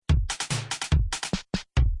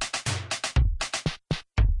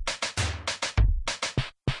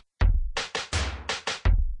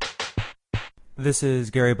This is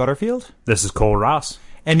Gary Butterfield. This is Cole Ross.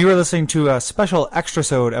 And you are listening to a special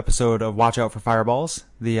Extrasode episode of Watch Out for Fireballs,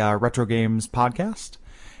 the Retro Games podcast.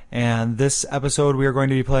 And this episode we are going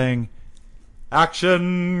to be playing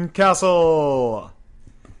Action Castle.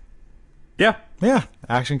 Yeah,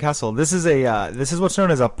 Action Castle. This is what's known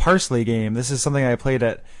as a parsley game. This is something I played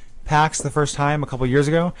at PAX the first time a couple years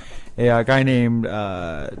ago. A guy named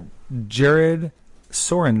Jared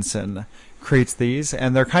Sorensen creates these,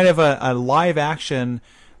 and they're kind of a live action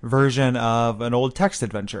version of an old text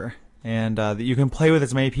adventure. And you can play with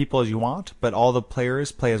as many people as you want, but all the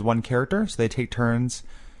players play as one character, so they take turns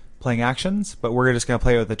playing actions, but we're just going to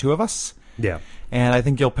play with the two of us. Yeah. And I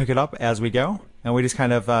think you'll pick it up as we go. And we just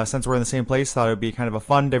kind of, since we're in the same place, thought it would be kind of a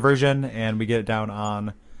fun diversion, and we get it down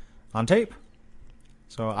on tape.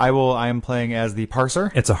 So I am playing as the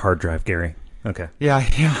parser. It's a hard drive, Gary. Okay. Yeah.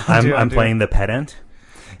 I'm playing the pedant.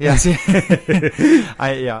 Yes. I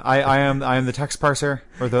am the text parser,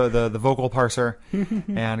 or the vocal parser,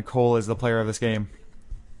 and Cole is the player of this game.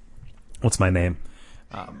 What's my name?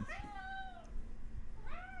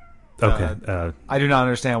 Okay. I do not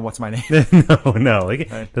understand what's my name. No.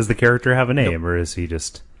 Like, does the character have a name, or is he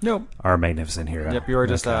just our magnificent hero? Yep, you are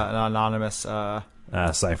just an anonymous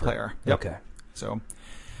cipher player. Yep. Okay. So,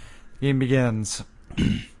 game begins.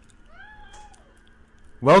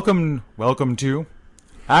 Welcome to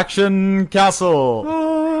Action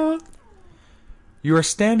Castle. You are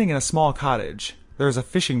standing in a small cottage. There is a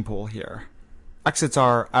fishing pole here. Exits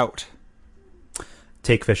are out.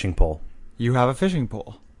 Take fishing pole. You have a fishing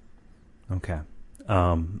pole. Okay.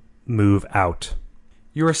 Move out.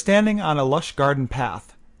 You are standing on a lush garden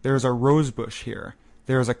path. There is a rose bush here.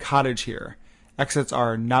 There is a cottage here. Exits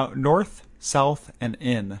are now north, south, and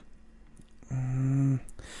in.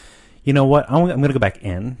 You know what? I'm going to go back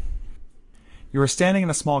in. You are standing in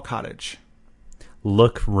a small cottage.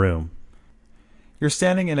 Look room. You're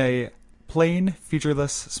standing in a plain,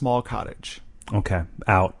 featureless, small cottage. Okay.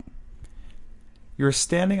 Out. You're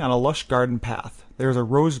standing on a lush garden path. There's a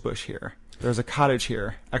rose bush here. There's a cottage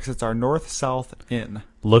here. Exits are north, south, in.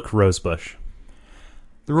 Look rosebush.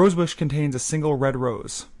 The rose bush contains a single red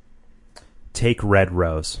rose. Take red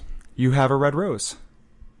rose. You have a red rose.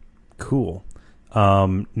 Cool.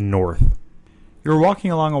 North. You're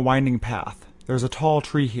walking along a winding path. There's a tall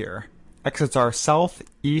tree here. Exits are south,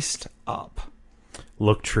 east, up.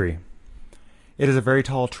 Look tree. It is a very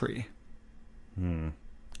tall tree.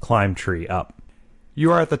 Climb tree. Up.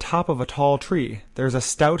 You are at the top of a tall tree. There's a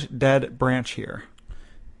stout, dead branch here.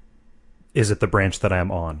 Is it the branch that I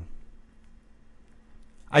am on?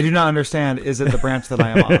 I do not understand. Is it the branch that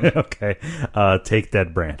I am on? Okay. Take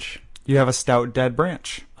dead branch. You have a stout, dead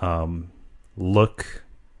branch. Look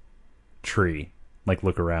tree. Like,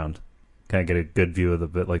 look around. Can I get a good view of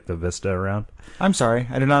the vista around? I'm sorry.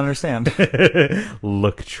 I do not understand.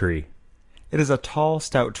 Look tree. It is a tall,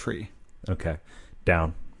 stout tree. Okay.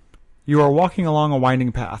 Down. You are walking along a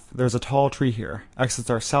winding path. There's a tall tree here. Exits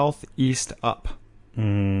are south, east, up.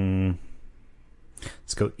 Let's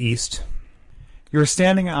go east. You're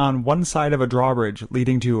standing on one side of a drawbridge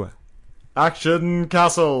leading to Action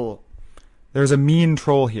Castle. There's a mean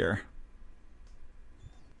troll here.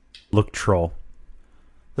 Look troll.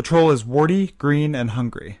 The troll is warty, green, and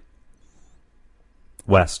hungry.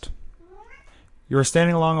 West. You are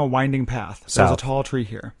standing along a winding path. South. There's a tall tree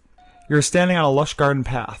here. You're standing on a lush garden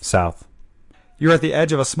path. South. You're at the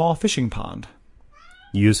edge of a small fishing pond.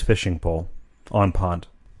 Use fishing pole. On pond.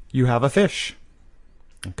 You have a fish.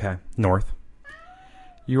 Okay. North.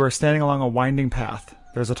 You are standing along a winding path.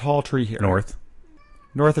 There's a tall tree here. North.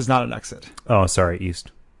 North is not an exit. Oh, sorry.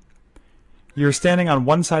 East. You're standing on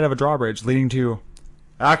one side of a drawbridge leading to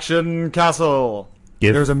Action Castle.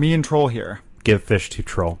 There's a mean troll here. Give fish to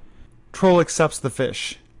troll. Troll accepts the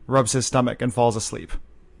fish, rubs his stomach, and falls asleep.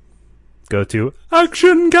 Go to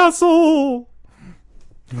Action Castle.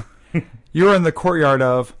 You are in the courtyard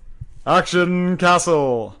of Action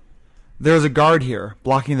Castle. There's a guard here,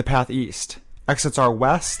 blocking the path east. Exits are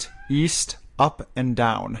west, east, up, and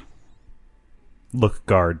down. Look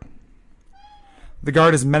guard. The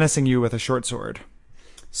guard is menacing you with a short sword.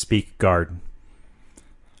 Speak guard.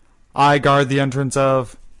 I guard the entrance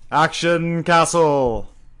of Action Castle.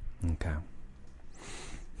 Okay.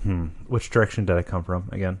 Which direction did I come from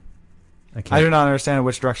again? I do not understand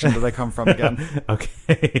which direction did I come from again.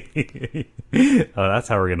 Okay. Oh, that's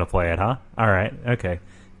how we're gonna play it, huh? All right. Okay.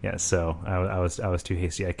 Yeah. So I was too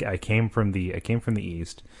hasty. I came from the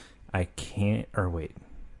east. I can't. Or wait.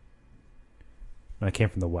 No, I came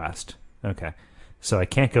from the west. Okay. So I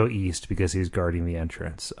can't go east because he's guarding the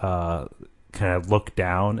entrance. Can I look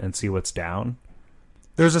down and see what's down?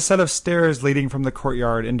 There's a set of stairs leading from the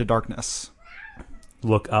courtyard into darkness.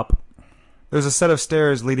 Look up. There's a set of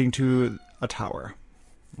stairs leading to a tower.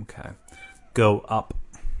 Okay. Go up.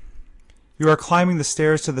 You are climbing the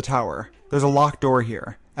stairs to the tower. There's a locked door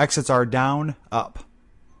here. Exits are down, up.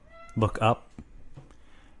 Look up.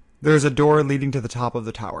 There's a door leading to the top of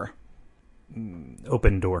the tower.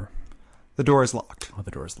 Open door. The door is locked. Oh,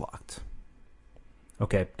 the door is locked.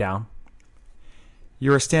 Okay, down.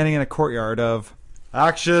 You are standing in a courtyard of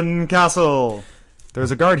Action Castle.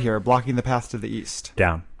 There's a guard here blocking the path to the east.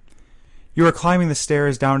 Down. You are climbing the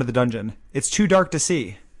stairs down to the dungeon. It's too dark to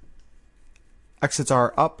see. Exits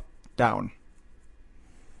are up, down.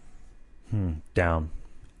 Down.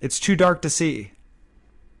 It's too dark to see.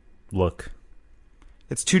 Look.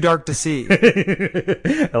 It's too dark to see.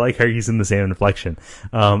 I like how you're using the same inflection.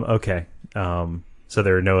 Okay. So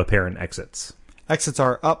there are no apparent exits. Exits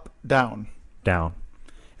are up, down. Down.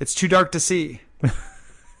 It's too dark to see.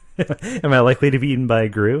 Am I likely to be eaten by a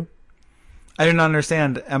grue? I do not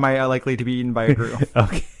understand. Am I likely to be eaten by a grue?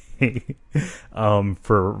 Okay.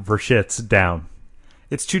 For shits, down.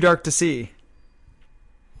 It's too dark to see.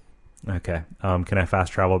 Okay. Can I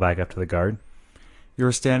fast travel back up to the guard?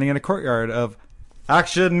 You're standing in a courtyard of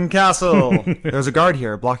Action Castle. There's a guard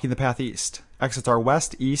here blocking the path east. Exits are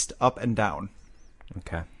west, east, up, and down.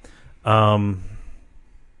 Okay. Yeah,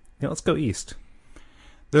 let's go east.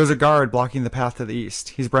 There's a guard blocking the path to the east.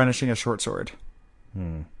 He's brandishing a short sword.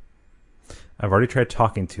 I've already tried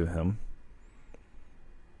talking to him.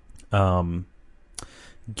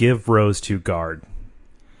 Give rose to guard.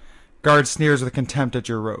 Guard sneers with contempt at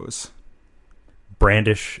your rose.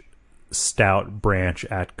 Brandish stout branch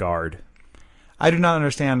at guard. I do not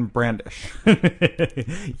understand brandish.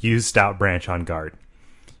 Use stout branch on guard.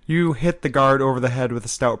 You hit the guard over the head with a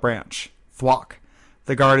stout branch. Thwack.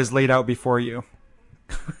 The guard is laid out before you.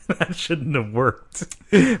 That shouldn't have worked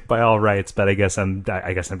by all rights, but I guess I'm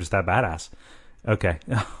just that badass. Okay.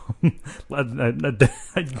 I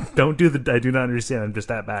do not understand. I'm just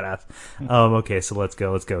that badass. Okay, so let's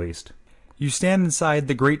go east. You stand inside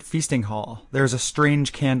the great feasting hall. There's a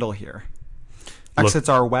strange candle here. Exits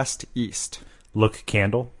are west, east. Look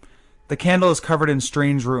candle. The candle is covered in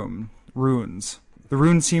strange runes. The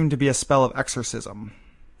runes seem to be a spell of exorcism.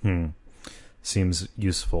 Seems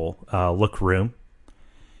useful. Look room.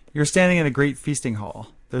 You're standing in a great feasting hall.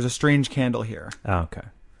 There's a strange candle here. Oh, okay.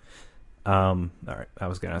 All right. I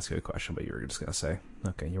was going to ask you a question, but you were just going to say,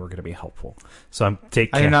 okay, you were going to be helpful. So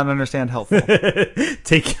I do not understand helpful.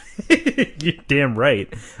 You're damn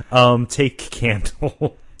right. Take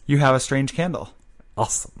candle. You have a strange candle.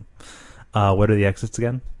 Awesome. What are the exits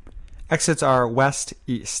again? Exits are west,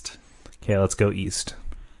 east. Okay, let's go east.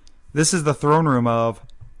 This is the throne room of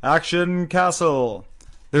Action Castle.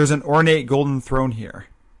 There's an ornate golden throne here.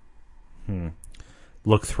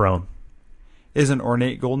 Look throne. Is an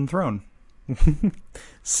ornate golden throne.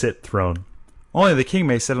 Sit throne. Only the king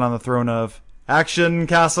may sit on the throne of Action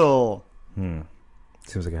Castle.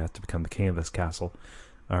 Seems like I have to become the king of this castle.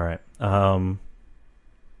 All right. Okay,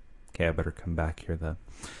 I better come back here then.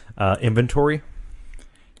 Inventory.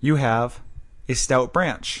 You have a stout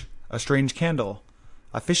branch, a strange candle,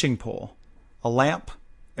 a fishing pole, a lamp,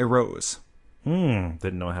 a rose.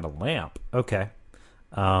 Didn't know I had a lamp. Okay.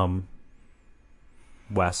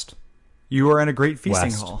 West. You are in a great feasting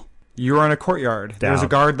West. hall. You are in a courtyard. Down. There's a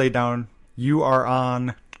guard laid down. You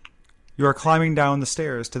are climbing down the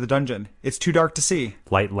stairs to the dungeon. It's too dark to see.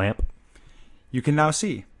 Light lamp. You can now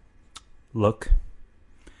see. Look.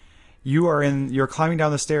 You're climbing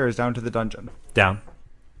down the stairs down to the dungeon. Down.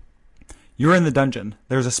 You're in the dungeon.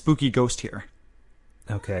 There's a spooky ghost here.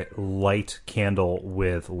 Okay. Light candle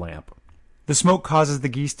with lamp. The smoke causes the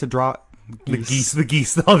geese to drop. The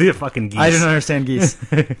geese. All the fucking geese. I don't understand geese.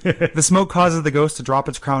 The smoke causes the ghost to drop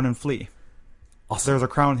its crown and flee. Awesome. There's a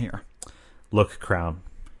crown here. Look crown.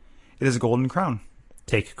 It is a golden crown.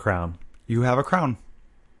 Take crown. You have a crown.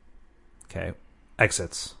 Okay.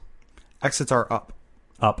 Exits. Exits are up.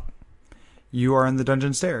 Up. You are in the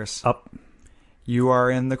dungeon stairs. Up. You are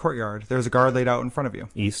in the courtyard. There's a guard laid out in front of you.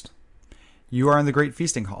 East. You are in the great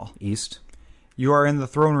feasting hall. East. You are in the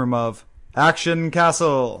throne room of Action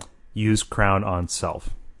Castle. Use crown on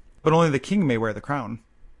self. But only the king may wear the crown.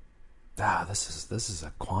 This is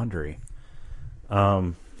a quandary.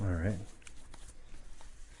 All right.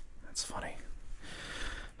 That's funny.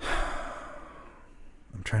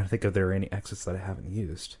 I'm trying to think if there are any exits that I haven't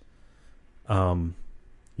used.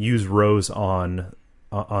 Use rose on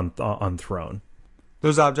throne.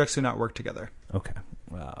 Those objects do not work together. Okay.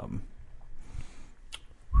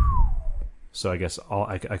 So I guess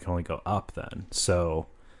I can only go up then. So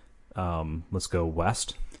let's go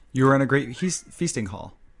west. You are in a great feasting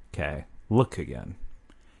hall. Okay. Look again.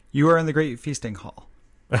 You are in the great feasting hall.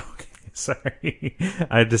 Okay, sorry.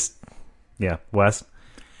 Yeah, west.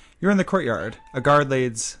 You're in the courtyard. A guard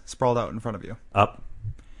lays sprawled out in front of you. Up.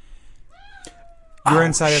 You're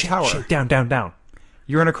inside a tower. Shit, down.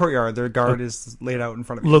 You're in a courtyard. The guard is laid out in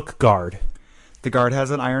front of you. Look, guard. The guard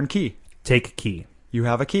has an iron key. Take key. You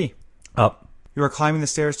have a key. Up. You are climbing the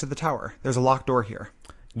stairs to the tower. There's a locked door here.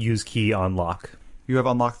 Use key on lock. You have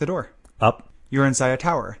unlocked the door. Up. You're inside a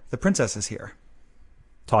tower. The princess is here.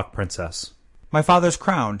 Talk, princess. My father's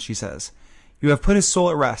crown, she says. You have put his soul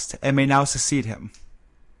at rest and may now succeed him.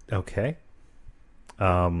 Okay.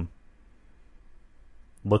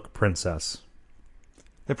 Look, princess.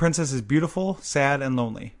 The princess is beautiful, sad, and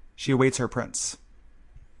lonely. She awaits her prince.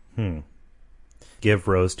 Give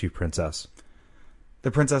rose to princess.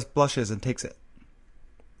 The princess blushes and takes it.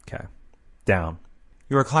 Okay. Down.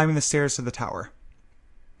 You are climbing the stairs to the tower.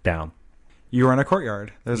 Down. You are in a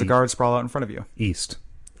courtyard. There's a guard sprawled out in front of you. East.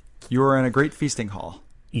 You are in a great feasting hall.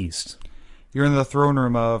 East. You're in the throne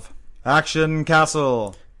room of Action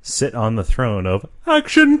Castle. Sit on the throne of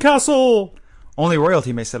Action Castle. Only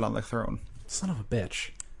royalty may sit on the throne. Son of a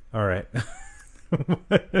bitch. All right.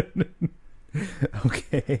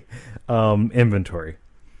 Okay. Inventory.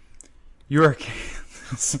 You are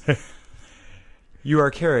you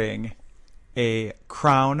are carrying a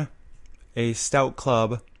crown, a stout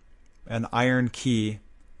club, an iron key,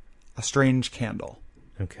 a strange candle.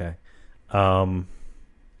 Okay.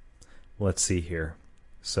 Let's see here.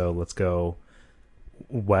 So let's go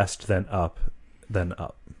west, then up, then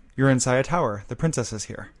up. You're inside a tower. The princess is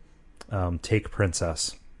here. Take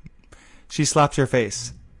princess. She slaps your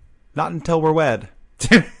face. Not until we're wed.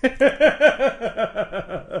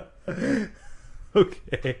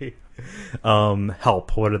 Okay.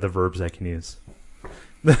 Help. What are the verbs I can use?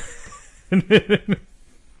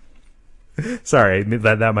 Sorry,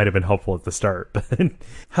 that might have been helpful at the start. But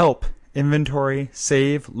Help. Inventory.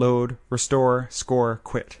 Save. Load. Restore. Score.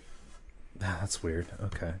 Quit. that's weird.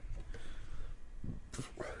 Okay.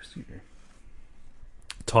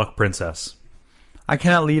 Talk, princess. I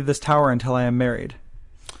cannot leave this tower until I am married.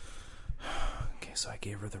 Okay, so I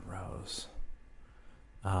gave her the rose.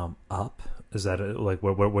 Up? Is that like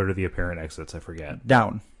what are the apparent exits? I forget.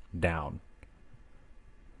 Down. Down.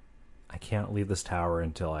 I can't leave this tower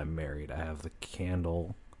until I'm married. I have the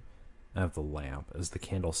candle. I have the lamp. Is the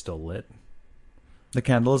candle still lit? The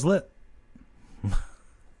candle is lit.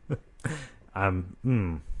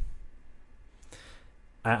 I'm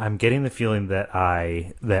getting the feeling that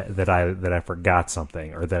I forgot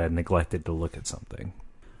something or that I neglected to look at something.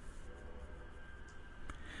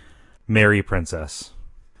 Marry princess.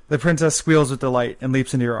 The princess squeals with delight and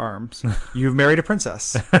leaps into your arms. You've married a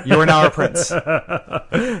princess. You are now a prince.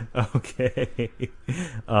 Okay.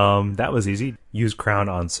 That was easy. Use crown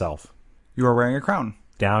on self. You are wearing a crown.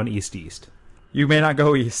 Down, east. You may not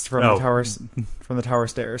go east from the tower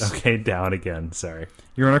stairs. Okay, down again. Sorry.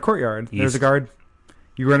 You're in a courtyard. East. There's a guard.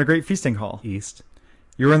 You are in a great feasting hall. East.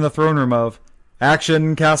 You're in the throne room of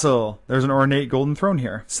Action Castle. There's an ornate golden throne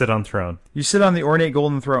here. Sit on throne. You sit on the ornate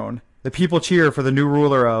golden throne. The people cheer for the new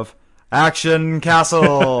ruler of Action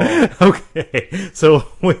Castle. Okay. So,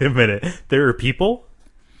 wait a minute. There are people?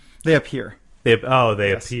 They appear. They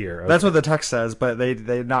appear. Okay. That's what the text says, but they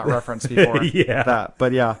did not reference before Yeah. that.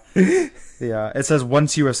 But yeah. It says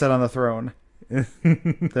once you have sat on the throne,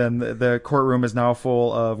 then the courtroom is now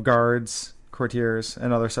full of guards, courtiers,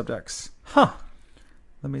 and other subjects. Huh.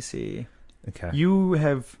 Let me see. Okay.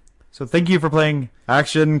 So thank you for playing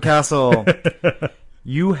Action Castle.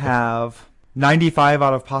 You have 95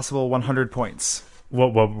 out of possible 100 points.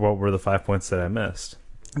 What were the 5 points that I missed?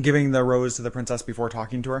 Giving the rose to the princess before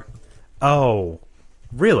talking to her. Oh,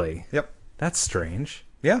 really? Yep. That's strange.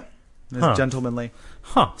 Yeah. It's gentlemanly.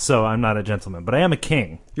 Huh. So I'm not a gentleman, but I am a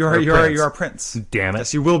king. You're a prince. Damn it.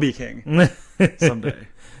 Yes, you will be king. Someday.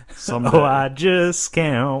 Oh, I just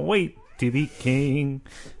can't wait to be king.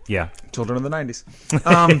 Yeah. Children of the 90s.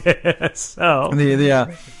 So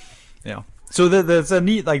So there's a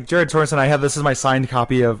neat, like, Jared Sorensen, I have, this is my signed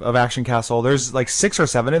copy of Action Castle. There's like 6 or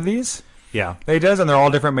 7 of these yeah. that he does, and they're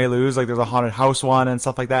all different menus. Like, there's a haunted house one and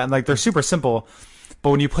stuff like that. And like, they're super simple. But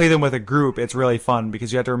when you play them with a group, it's really fun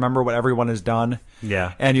because you have to remember what everyone has done.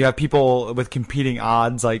 Yeah. And you have people with competing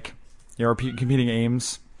odds, like, competing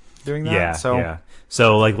aims doing that. Yeah. So, yeah.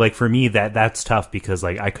 So like for me that's tough because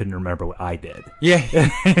like I couldn't remember what I did. Yeah.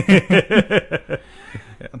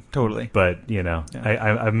 Yeah, totally. But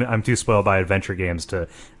I'm too spoiled by adventure games to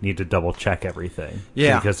need to double check everything.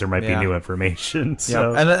 Yeah. Because there might be new information.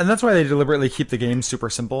 So. Yeah. And that's why they deliberately keep the game super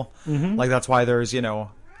simple. Mm-hmm. Like, that's why there's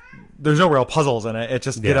no real puzzles in it. It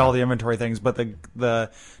just get all the inventory things. But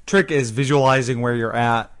the trick is visualizing where you're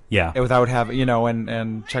at Yeah. without having,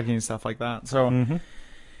 and checking stuff like that. So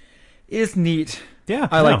it's neat. Yeah,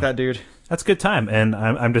 I like that, dude. That's a good time, and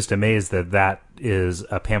I'm just amazed that is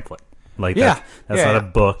a pamphlet. Like Yeah. that's not a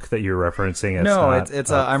book that you're referencing.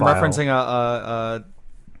 It's I'm file. referencing a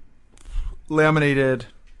laminated,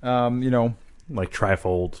 like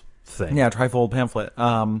trifold thing. Yeah, trifold pamphlet.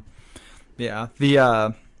 There's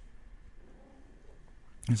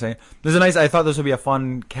a nice. I thought this would be a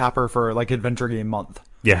fun capper for like Adventure Game Month.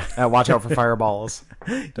 Yeah. Watch out for fireballs.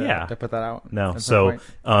 To put that out. No. So,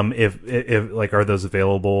 if like, are those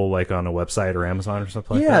available like on a website or Amazon or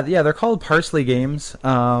something like that? Yeah, they're called Parsley Games.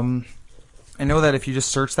 I know that if you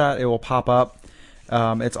just search that, it will pop up.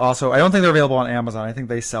 It's also, I don't think they're available on Amazon. I think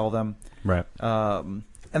they sell them. Right. And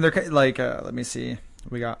they're like, let me see.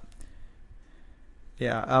 We got.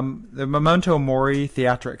 Yeah, the Memento Mori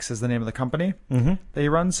Theatrics is the name of the company that he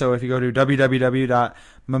runs. So if you go to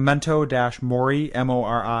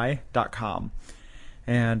www.memento-mori.com,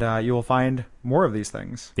 and you will find more of these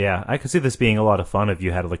things. Yeah, I could see this being a lot of fun if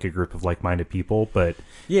you had like a group of like-minded people, but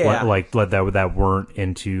like that weren't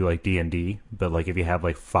into like D&D. But like if you have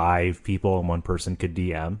like 5 people and one person could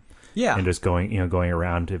DM. Yeah, and just going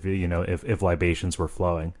around if libations were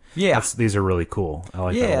flowing. Yeah, these are really cool. I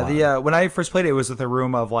like that a lot. When I first played it was with a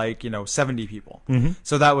room of like 70 people.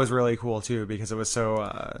 So that was really cool too because it was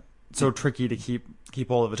so tricky to keep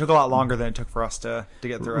hold of. It took a lot longer than it took for us to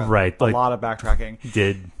get through it. Right, a lot of backtracking.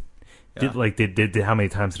 Did how many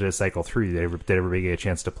times did it cycle through? Did everybody get a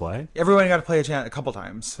chance to play? Everyone got to play a couple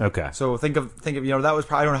times. Okay. So think of that was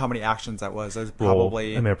probably, I don't know how many actions that was. It was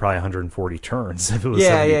probably probably 140 turns if it was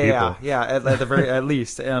 70 people. Yeah. At the very at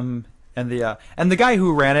least. And the guy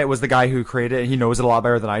who ran it was the guy who created it. And he knows it a lot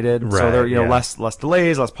better than I did. Right, so there less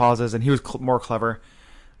delays, less pauses, and he was more clever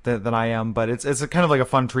than I am. But it's a kind of like a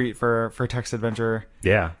fun treat for text adventure.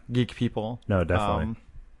 Yeah. Geek people. No, definitely.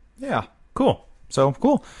 Yeah. Cool. So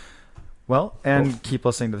cool. Well, and keep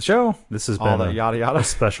listening to the show. This has all been that yada yada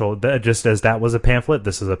special. Just as that was a pamphlet,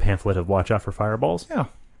 this is a pamphlet of Watch Out for Fireballs. Yeah.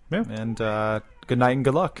 And good night and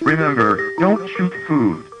good luck. Remember, don't shoot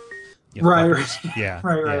food. Right. Yeah.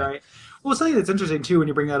 Right. Well, something that's interesting too when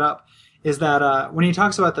you bring that up is that when he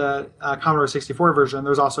talks about the Commodore 64 version,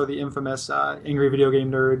 there's also the infamous Angry Video Game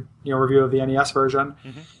Nerd review of the NES version.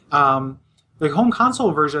 The home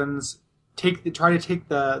console versions try to take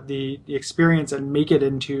the experience and make it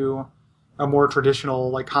into a more traditional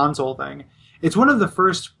like console thing. It's one of the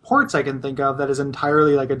first ports I can think of that is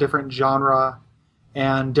entirely like a different genre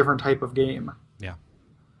and different type of game. Yeah.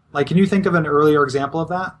 Like, can you think of an earlier example of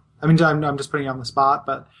that? I mean, I'm just putting you on the spot,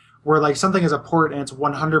 but where like something is a port and it's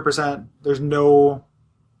 100%, there's no,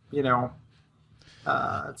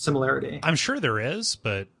 similarity. I'm sure there is,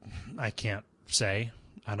 but I can't say.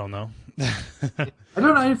 I don't know.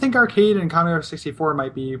 I think arcade and Commodore 64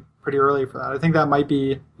 might be pretty early for that. I think that might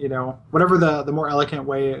be, whatever the more eloquent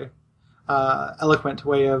way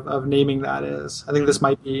of naming that is. I think this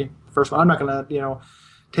might be the first one. I'm not going to,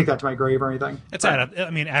 take that to my grave or anything. It's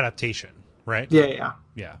adaptation, right? Yeah.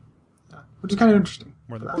 Which is kind of interesting.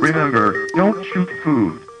 Remember, don't shoot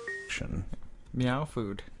food. Meow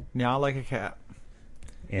food. Meow like a cat.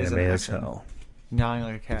 Anime as hell. Meowing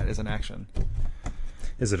like a cat is an action.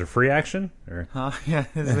 Is it a free action? Or? Yeah,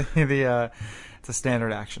 it's a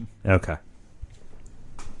standard action. Okay.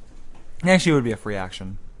 Actually, it would be a free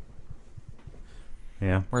action.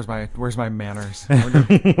 Yeah. Where's my manners?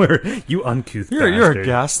 Where you uncouth bastard. You're a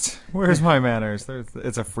guest. Where's my manners?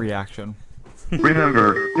 It's a free action.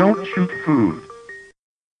 Remember, don't shoot food.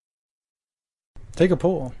 Take a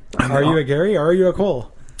poll. Are you a Gary or are you a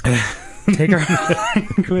Cole? Take our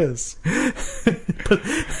quiz.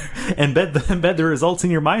 Embed the results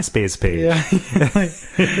in your MySpace page. Yeah.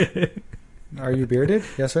 Are you bearded?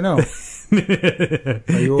 Yes or no? Are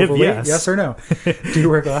you overweight? Yes or no? Do you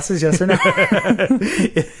wear glasses? Yes or no?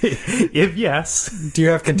 If yes. Do you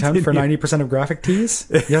have contempt for 90% of graphic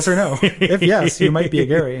tees? Yes or no? If yes, you might be a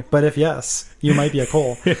Gary. But if yes, you might be a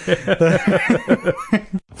Cole.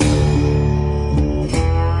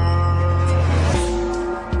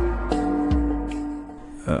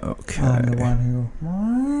 Okay.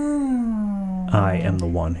 I am the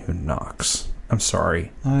one who knocks. I'm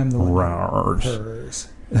sorry. I'm the one who purrs.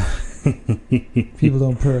 People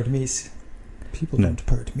don't purr to me. People don't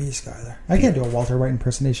purr to me, Skylar. I can't do a Walter White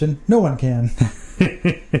impersonation. No one can.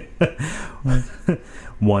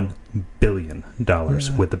 $1 billion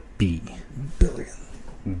with a B.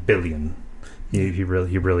 Billion. He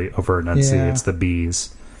really over enunciates the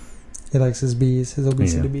B's. He likes his bees, his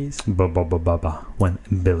obesity bees. 1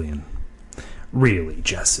 billion. Really,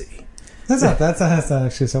 Jesse? That's not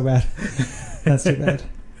actually so bad. That's too bad.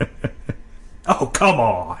 Oh, come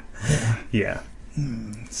on. Yeah.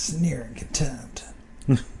 Sneer and contempt.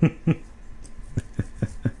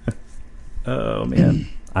 Oh man,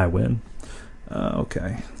 I win.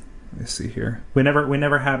 Okay, let me see here. We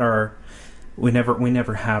never had our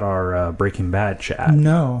Breaking Bad chat.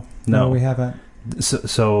 No, we haven't.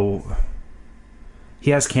 So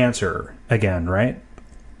he has cancer again, right?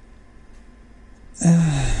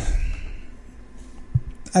 I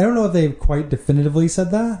don't know if they've quite definitively said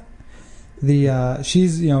that.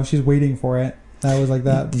 She's waiting for it. That was like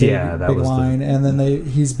that big, big line, and then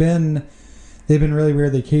they've been really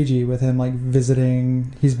weirdly cagey with him, like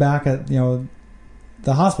visiting. He's back at the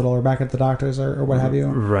hospital or back at the doctor's or what have you.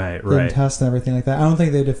 Right. Tests and everything like that. I don't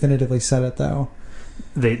think they definitively said it though.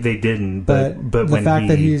 They didn't, but the when fact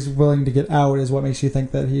that he's willing to get out is what makes you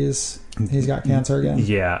think that he's got cancer again.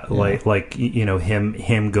 Yeah. Like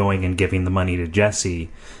him going and giving the money to Jesse.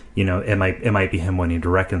 It might be him wanting to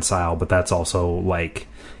reconcile, but that's also like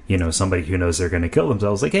somebody who knows they're going to kill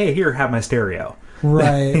themselves. Like, hey, here, have my stereo.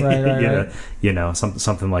 Right.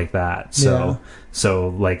 Something like that. So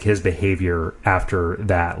like his behavior after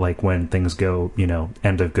that, like when things go,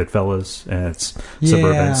 end of Goodfellas, and it's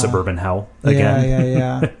suburban hell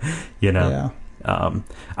again.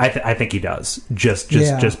 I think he does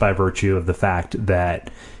just by virtue of the fact that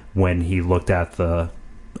when he looked at the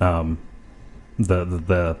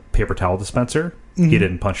paper towel dispenser, he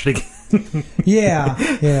didn't punch it again.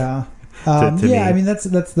 I mean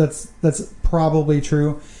that's probably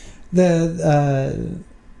true. I'm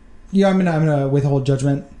gonna withhold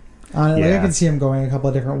judgment on it. Like, I can see him going a couple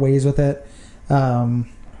of different ways with it. So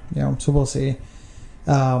we'll see.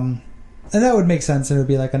 And that would make sense, and it would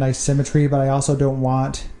be like a nice symmetry. But I also don't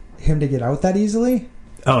want him to get out that easily.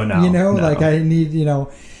 Oh no! No. Like I need it.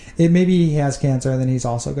 Maybe he has cancer, and then he's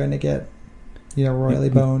also going to get royally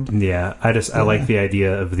boned. Yeah, I like the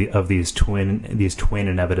idea of these twin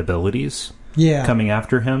inevitabilities. Yeah. Coming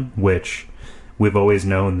after him, which we've always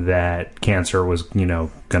known that cancer was going to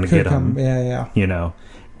get him. Yeah.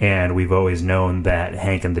 And we've always known that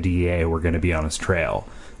Hank and the DEA were going to be on his trail.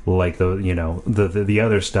 Like the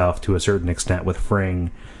other stuff to a certain extent with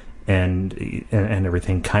Fring and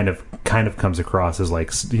everything kind of comes across as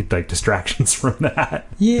like distractions from that.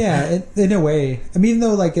 Yeah, in a way. I mean,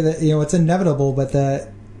 though, like it's inevitable, but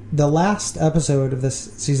the last episode of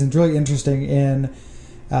this season is really interesting in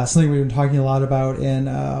something we've been talking a lot about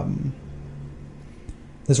in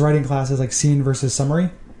this writing class is like scene versus summary.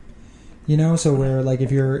 So where like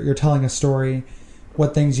if you're telling a story,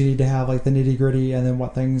 what things you need to have like the nitty gritty, and then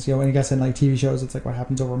what things and I guess in like TV shows it's like what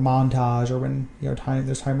happens over montage or when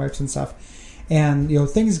there's time wipes and stuff, and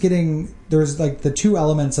things there's like the two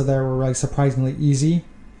elements of there were like surprisingly easy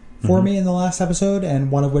for me in the last episode,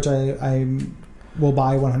 and one of which I will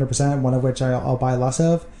buy 100%, one of which I'll buy less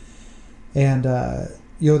of, and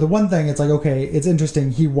the one thing it's like okay, it's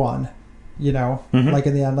interesting he won, like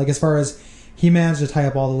in the end, like as far as he managed to tie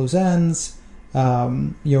up all the loose ends.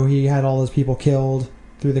 He had all those people killed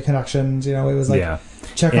through the connections. It was like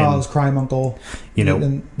Chekhov's crime uncle.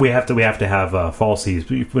 We have to have falsies,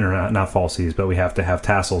 not falsies, but we have to have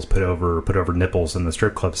tassels put over nipples in the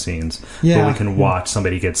strip club scenes. Yeah. Where we can watch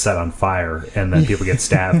somebody get set on fire and then people get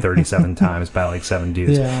stabbed 37 times by like 7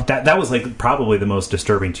 dudes. Yeah. That was like probably the most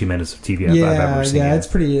distributing 2 minutes of TV I've ever seen. Yeah, it's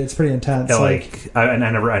pretty intense. I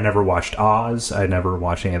never watched Oz. I never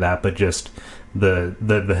watched any of that, but just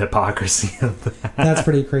the hypocrisy of that. That's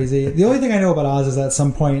pretty crazy. The only thing I know about Oz is that at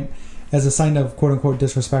some point, as a sign of quote unquote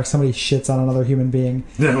disrespect, somebody shits on another human being.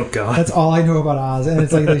 Oh god. That's all I know about Oz, and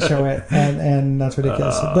it's like they show it, and that's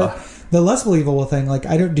ridiculous. But the less believable thing, like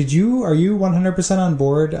are you 100% on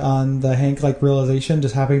board on the Hank like realization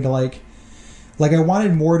just happening to like I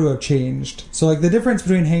wanted more to have changed. So like the difference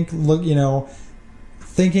between Hank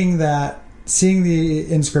thinking that, seeing the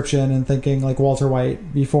inscription and thinking like Walter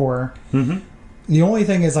White before. The only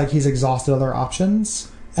thing is like he's exhausted other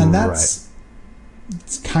options, and that's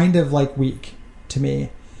it's kind of like weak to me,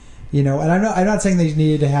 and I'm not saying they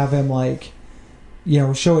needed to have him like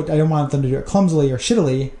show it. I don't want them to do it clumsily or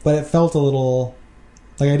shittily, but it felt a little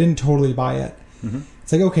like I didn't totally buy it.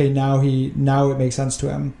 It's like okay, now it makes sense to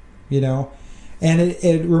him, and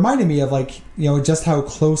it reminded me of like just how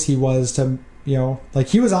close he was to like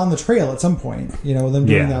he was on the trail at some point, them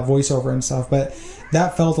doing that voiceover and stuff, but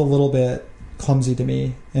that felt a little bit clumsy to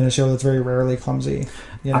me in a show that's very rarely clumsy,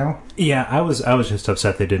 I was just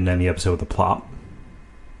upset they didn't end the episode with a plop.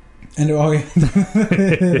 And like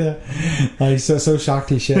so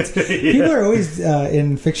shocked he shits. People are always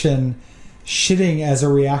in fiction shitting as a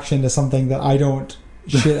reaction to something that I don't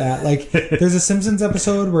shit at. Like there's a Simpsons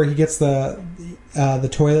episode where he gets the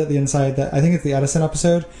toilet, the inside, that I think it's the Edison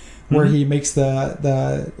episode, where he makes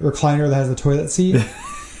the recliner that has the toilet seat.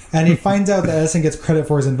 And he finds out that Edison gets credit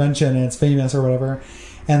for his invention and it's famous or whatever.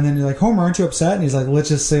 And then you're like, Homer, aren't you upset? And he's like, let's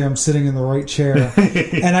just say I'm sitting in the right chair.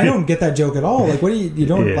 And I don't get that joke at all. Like, what do you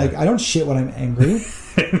don't, like, I don't shit when I'm angry.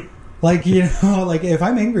 Like, you know, like, if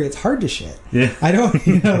I'm angry, it's hard to shit. Yeah. I don't,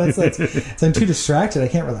 you know, that's I'm too distracted. I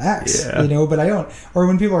can't relax, you know, but I don't, or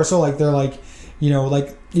when people are so, like, they're like, you know,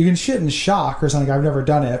 like, you can shit in shock or something. I've never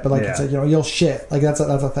done it, but, like, it's like, you know, you'll shit. Like, that's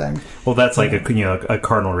a thing. Well, that's like a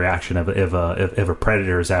cardinal reaction if a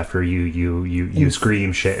predator is after you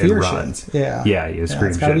scream shit and run. Shit. Yeah. Yeah, you scream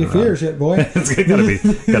it's shit gotta be and fear run. shit, boy. It's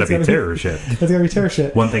gotta be terror shit. It's gotta be terror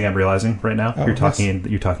shit. One thing I'm realizing right now, Oh, you're talking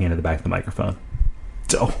into the back of the microphone.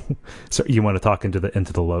 So you want to talk into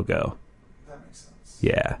the logo. That makes sense.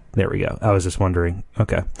 Yeah, there we go. I was just wondering.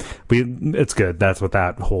 Okay, it's good. That's what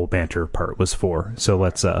that whole banter part was for. So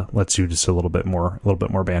let's do just a little bit more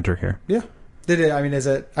banter here. Yeah. Is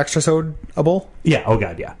it Extrasode-able? Yeah. Oh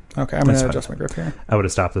God, yeah. Okay, I'm gonna adjust my grip here. I would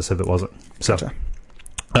have stopped this if it wasn't. So. Gotcha.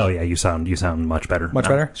 Oh yeah, you sound much better. Much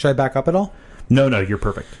better. Should I back up at all? No, you're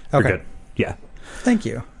perfect. Okay. You're good. Yeah. Thank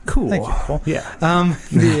you. Cool. Thank you. Cool. Yeah.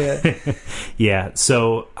 Yeah.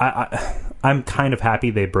 So I'm kind of happy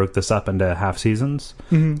they broke this up into half seasons,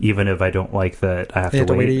 even if I don't like that I have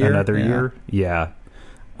to wait a year. another year. Yeah.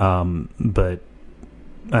 But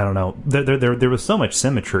I don't know. There was so much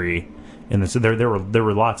symmetry in this. There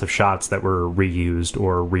were lots of shots that were reused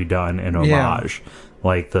or redone in homage.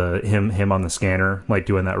 Like him on the scanner, like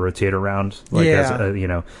doing that rotate around, like as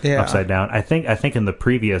upside down. I think in the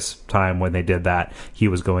previous time when they did that, he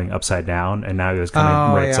was going upside down, and now he was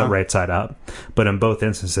coming right side up. But in both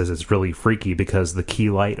instances, it's really freaky because the key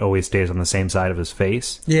light always stays on the same side of his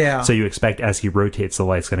face. Yeah. So you expect as he rotates, the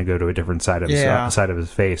light's going to go to a different side of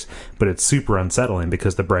his face, but it's super unsettling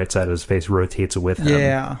because the bright side of his face rotates with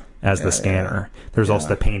him as the scanner. There's also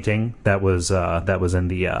the painting that was in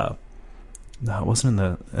the. No, it wasn't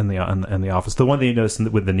in the office. The one that you noticed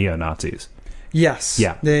with the neo-Nazis. Yes.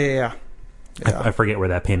 Yeah. I forget where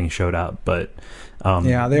that painting showed up, but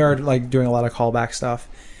they are like doing a lot of callback stuff.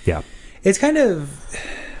 Yeah, it's kind of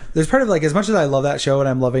there's part of like as much as I love that show and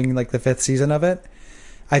I'm loving like the 5th season of it,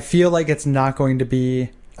 I feel like it's not going to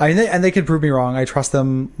be. I mean, they could prove me wrong. I trust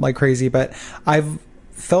them like crazy, but I've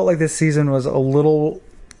felt like this season was a little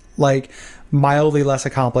like mildly less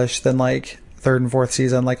accomplished than like 3rd and 4th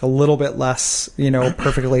season, like a little bit less, you know,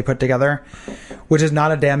 perfectly put together, which is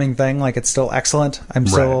not a damning thing. Like it's still excellent. I'm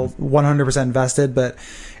still 100% invested, but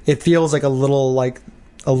it feels like a little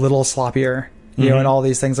sloppier, you know, and all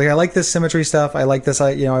these things. Like I like this symmetry stuff. I like this.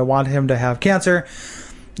 I want him to have cancer.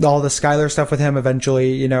 All the Skylar stuff with him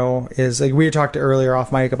eventually, you know, is like we had talked earlier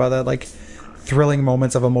off mic about that, like thrilling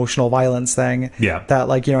moments of emotional violence thing. Yeah. That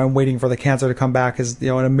like, you know, I'm waiting for the cancer to come back is, you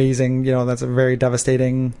know, an amazing, you know, that's a very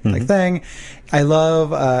devastating like thing. I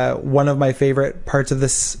love one of my favorite parts of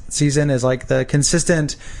this season is like the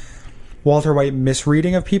consistent Walter White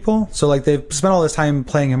misreading of people. So like they've spent all this time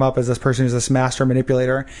playing him up as this person who's this master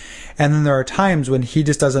manipulator. And then there are times when he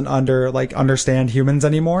just doesn't understand humans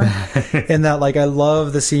anymore. And that like I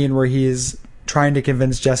love the scene where he's trying to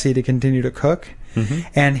convince Jesse to continue to cook.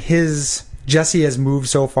 And Jesse has moved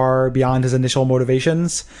so far beyond his initial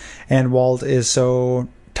motivations, and Walt is so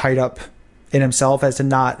tied up in himself as to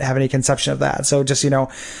not have any conception of that. So just, you know,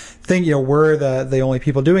 think, you know, we're the only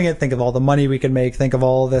people doing it. Think of all the money we can make. Think of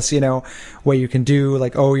all this, you know, what you can do.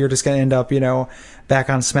 Like, oh, you're just going to end up, you know, back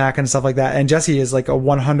on smack and stuff like that. And Jesse is like a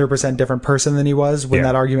 100% different person than he was when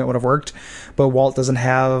that argument would have worked. But Walt doesn't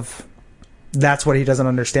have... That's what he doesn't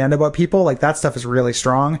understand about people. Like that stuff is really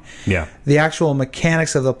strong. Yeah. The actual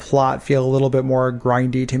mechanics of the plot feel a little bit more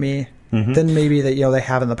grindy to me than maybe that, you know, they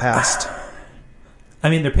have in the past. I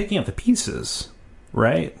mean, they're picking up the pieces,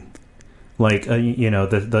 right? Like you know,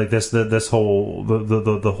 this whole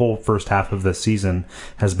the whole first half of this season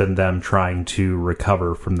has been them trying to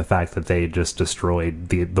recover from the fact that they just destroyed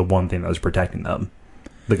the one thing that was protecting them.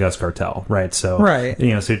 The Gus Cartel, right? So,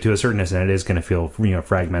 you know, so to a certain extent, it is going to feel, you know,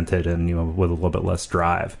 fragmented and, you know, with a little bit less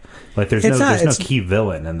drive. Like there's no key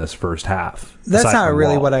villain in this first half. That's not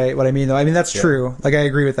really what I mean, though. I mean, that's true. Like I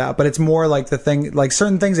agree with that, but it's more like the thing, like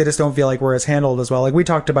certain things I just don't feel like were as handled as well. Like we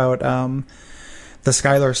talked about the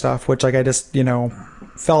Skylar stuff, which like I just, you know,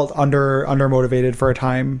 felt under motivated for a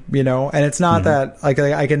time, you know, and it's not that like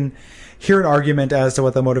I can hear an argument as to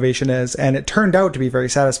what the motivation is, and it turned out to be very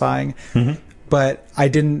satisfying. But I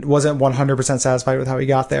wasn't 100% satisfied with how he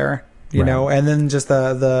got there, you know. And then just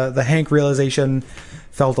the Hank realization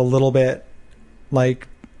felt a little bit like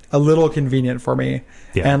a little convenient for me.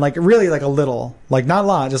 Yeah. And like really like a little, like not a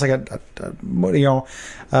lot, just like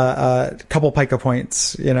a couple pica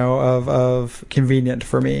points, of convenient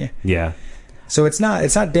for me. Yeah. So it's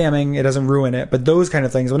not damning, it doesn't ruin it, but those kind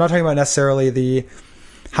of things. We're not talking about necessarily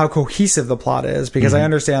how cohesive the plot is, because I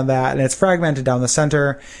understand that, and it's fragmented down the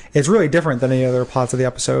center. It's really different than any other plots of the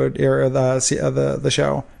episode or the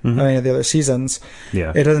show, or any of the other seasons.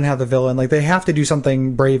 Yeah. It doesn't have the villain. Like, they have to do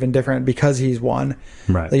something brave and different because he's one.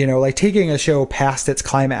 Right. Like taking a show past its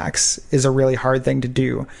climax is a really hard thing to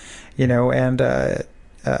do, and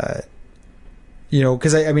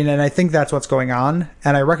because I think that's what's going on,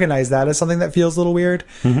 and I recognize that as something that feels a little weird.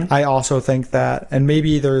 I also think that, and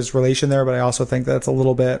maybe there's relation there, but I also think that it's a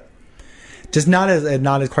little bit just not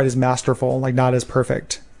as quite as masterful, like not as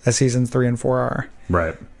perfect as seasons 3 and 4 are.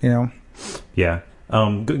 Right. Yeah.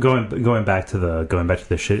 Going back to the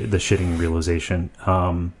shitting realization.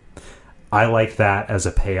 I like that as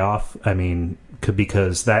a payoff. I mean,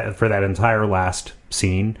 because that for that entire last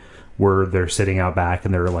scene where they're sitting out back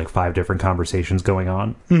and there are like 5 different conversations going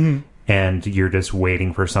on, and you're just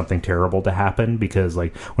waiting for something terrible to happen, because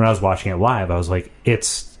like when I was watching it live, I was like,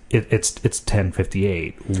 it's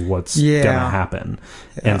 10:58. What's gonna happen?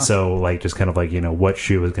 Yeah. And so like just kind of like what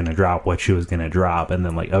shoe is gonna drop, and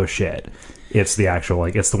then like, oh shit, it's the actual,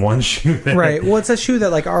 like, it's the one shoe that... Right. Well, it's a shoe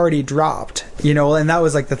that like already dropped, and that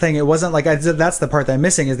was like the thing. It wasn't like that's the part that I'm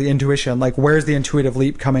missing, is the intuition. Like, where's the intuitive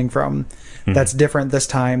leap coming from? That's different this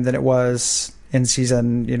time than it was in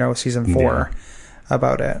season 4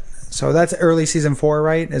 about it. So that's early season 4,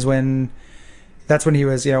 right? That's when he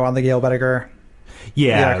was, on the Gail Bedecker.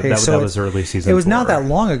 Yeah, okay. that was early season 4. It was not that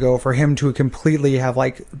long ago for him to completely have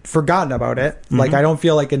like forgotten about it. Like, I don't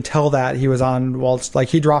feel like until that he was on Walt, like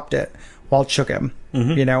he dropped it. Walt shook him,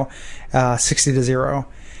 60-0.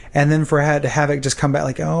 And then for Havoc just come back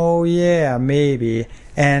like, oh yeah, maybe.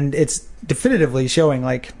 And it's definitively showing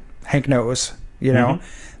like Hank knows,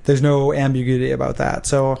 there's no ambiguity about that.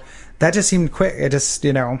 So that just seemed quick. It just,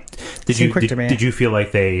 seemed quick to me. Did you feel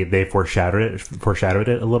like they foreshadowed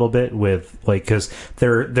it a little bit with like, because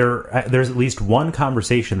there's at least one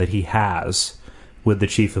conversation that he has with the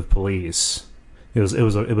chief of police. It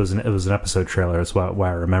was an episode trailer. That's why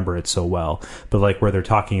I remember it so well. But like where they're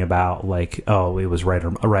talking about like, oh, it was right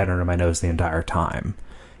under my nose the entire time,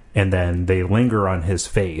 and then they linger on his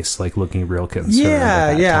face, like looking real concerned.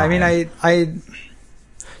 Yeah. Time. I mean,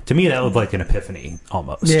 to me that looked like an epiphany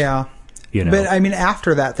almost. Yeah. But I mean,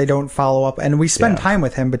 after that they don't follow up, and we spend time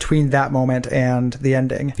with him between that moment and the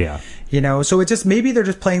ending. Yeah. So it just, maybe they're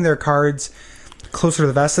just playing their cards closer to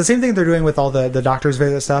the vest. The same thing they're doing with all the doctor's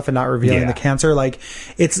visit stuff and not revealing the cancer. Like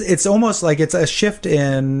it's almost like it's a shift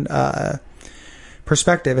in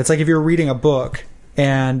perspective. It's like if you're reading a book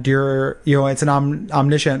and it's an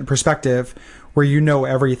omniscient perspective where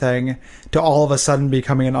everything, to all of a sudden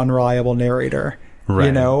becoming an unreliable narrator.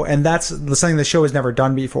 Right. And that's something the show has never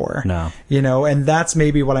done before. No. And that's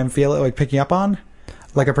maybe what I'm feeling like picking up on,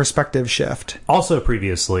 like a perspective shift. Also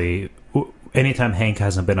previously, anytime Hank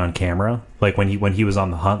hasn't been on camera, like when he was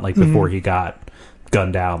on the hunt, like before he got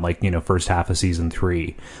gunned down, like first half of season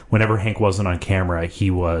 3, whenever Hank wasn't on camera,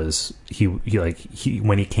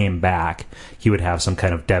 when he came back, he would have some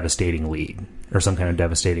kind of devastating lead or some kind of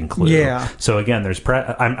devastating clue. Yeah. So again, there's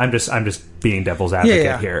I'm just being devil's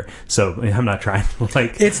advocate here. So I'm not trying to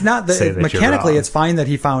like. It's not that mechanically it's fine that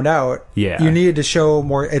he found out. Yeah. You needed to show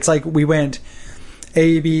more. It's like we went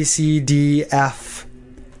A, B, C, D, F,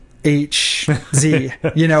 H, Z,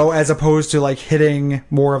 as opposed to like hitting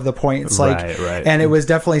more of the points. Like, right. And it was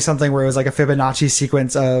definitely something where it was like a Fibonacci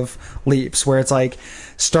sequence of leaps where it's like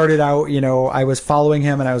started out, I was following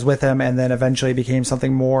him and I was with him, and then eventually became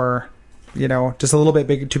something more, just a little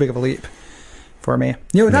bit too big of a leap for me.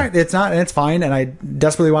 It's not, and it's fine. And I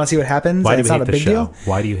desperately want to see what happens. Why do it's you not hate a big the show? deal.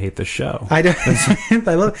 Why do you hate the show? I don't.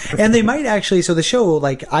 I love, and they might actually. So the show,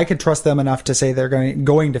 like, I could trust them enough to say they're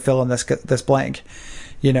going to fill in this blank.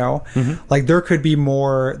 Like there could be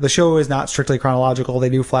more. The show is not strictly chronological. They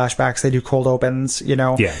do flashbacks. They do cold opens.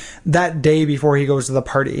 Yeah. That day before he goes to the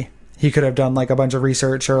party, he could have done like a bunch of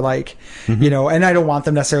research or like, and I don't want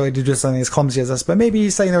them necessarily to do something as clumsy as this, but maybe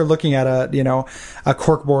he's sitting there looking at a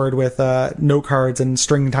cork board with note cards and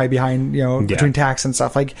string tied behind, between tacks and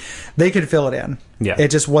stuff. Like they could fill it in. Yeah. It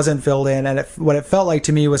just wasn't filled in. And what it felt like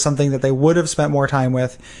to me was something that they would have spent more time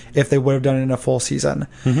with if they would have done it in a full season.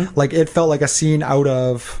 Like it felt like a scene out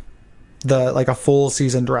of like a full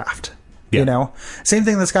season draft. Yeah. Same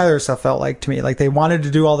thing the Skyler stuff felt like to me. Like they wanted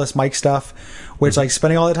to do all this Mike stuff, which like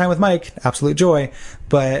spending all that time with Mike, absolute joy.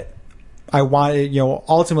 But I wanted,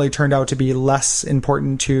 ultimately turned out to be less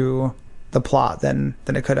important to the plot than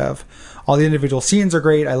it could have. All the individual scenes are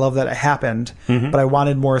great. I love that it happened, but I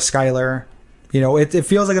wanted more Skylar. You know, it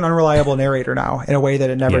feels like an unreliable narrator now in a way that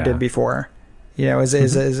it never did before. You know,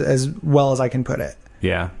 as well as I can put it.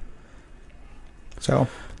 Yeah. So,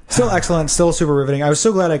 still excellent, still super riveting. I was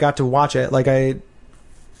so glad I got to watch it. Like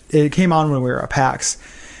it came on when we were at PAX,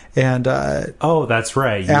 and oh, that's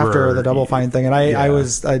right. After the Double Fine thing, and I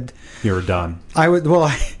you were done. I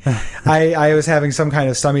was having some kind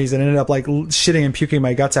of stummies and ended up like shitting and puking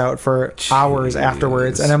my guts out for hours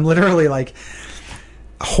afterwards, and I'm literally like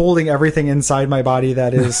holding everything inside my body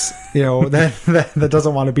that is, you know, that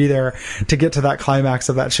doesn't want to be there to get to that climax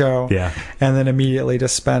of that show. Yeah. And then immediately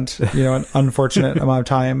just spent, you know, an unfortunate amount of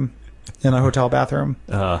time in a hotel bathroom.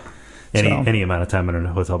 Any amount of time in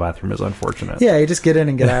a hotel bathroom is unfortunate. Yeah, you just get in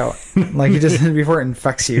and get out. Like you just before it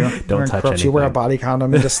infects you. Don't touch anything. You wear a body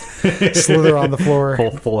condom and just slither on the floor.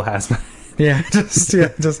 Full hazmat. Yeah,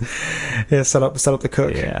 set up the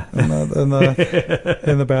cook. Yeah. in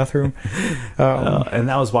the bathroom. And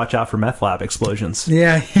that was watch out for meth lab explosions.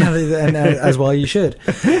 Yeah, and as well you should.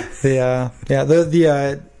 You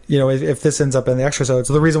know, if this ends up in the Extrasode,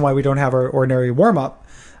 so the reason why we don't have our ordinary warm up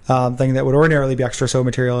thing that would ordinarily be Extrasode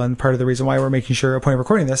material, and part of the reason why we're making sure a point of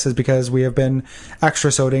recording this is because we have been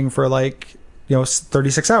Extrasoding for like, you know,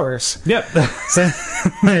 36 hours. Yep. So,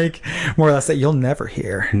 like, more or less that you'll never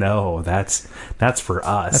hear. No, that's for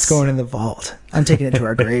us. That's going in the vault. I'm taking it to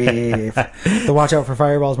our grave. The Watch Out for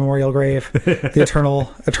Fireballs Memorial Grave. The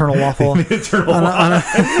eternal waffle. The eternal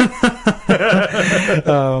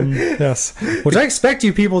yes. Which I expect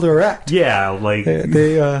you people to erect. Yeah, like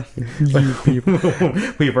you people.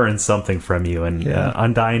 We've earned something from you, and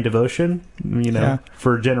undying devotion, you know,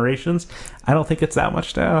 for generations. I don't think it's that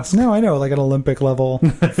much to ask. No, I know, like an Olympic level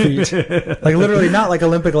feat. Like literally not like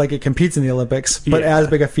Olympic, like it competes in the Olympics, but as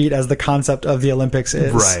big a feat as the concept of the Olympics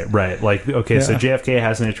is. Right. Like, okay, so JFK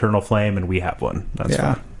has an eternal flame and we have one. That's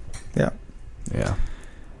fine. Yeah.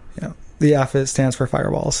 The F stands for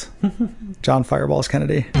fireballs. John Fireballs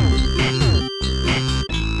Kennedy.